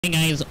Hey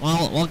guys,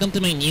 well, welcome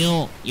to my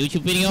new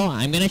YouTube video.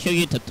 I'm gonna show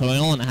you a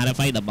tutorial on how to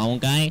fight the bone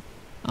guy.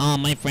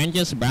 My friend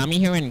just brought me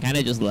here and kind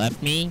of just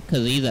left me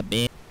because he's a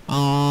bit.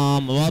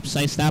 Whoops,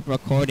 I stopped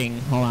recording.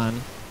 Hold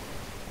on.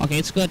 Okay,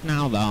 it's good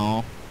now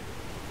though.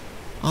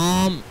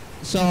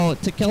 So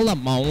to kill the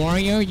bone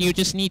warrior, you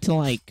just need to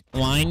like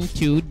 1,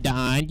 2,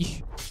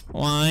 dodge,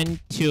 1,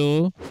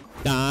 2,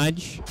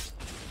 dodge.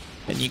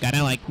 Then you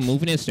gotta like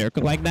move in a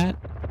circle like that.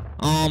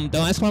 The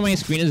last one my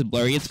screen is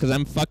blurry, it's because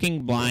I'm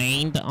fucking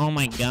blind. Oh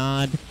my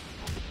god.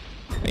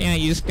 But yeah,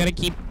 you just gotta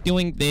keep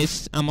doing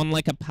this. I'm on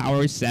like a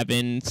power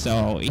 7,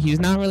 so he's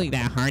not really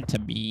that hard to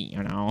beat,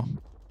 you know.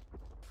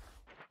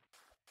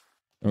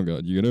 Oh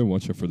god, you gotta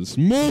watch out for this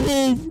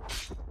move!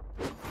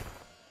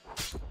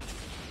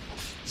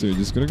 So you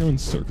just gotta go in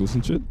circles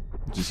and shit?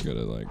 Just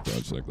gotta like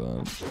dodge like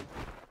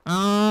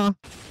that.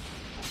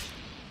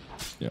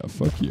 Yeah,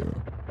 fuck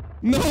you.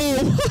 No!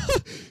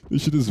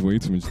 This shit is way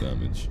too much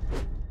damage.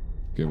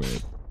 Okay,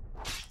 wait.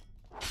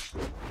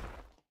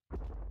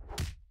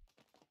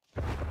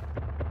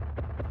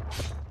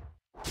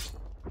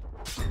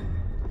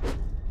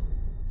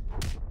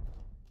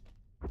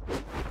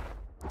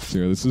 So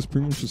yeah, this is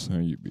pretty much just how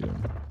you beat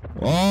him.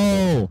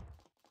 Oh!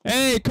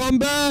 Hey, come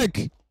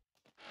back!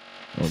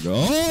 Oh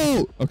god.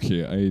 Oh!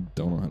 Okay, I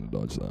don't know how to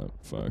dodge that.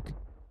 Fuck.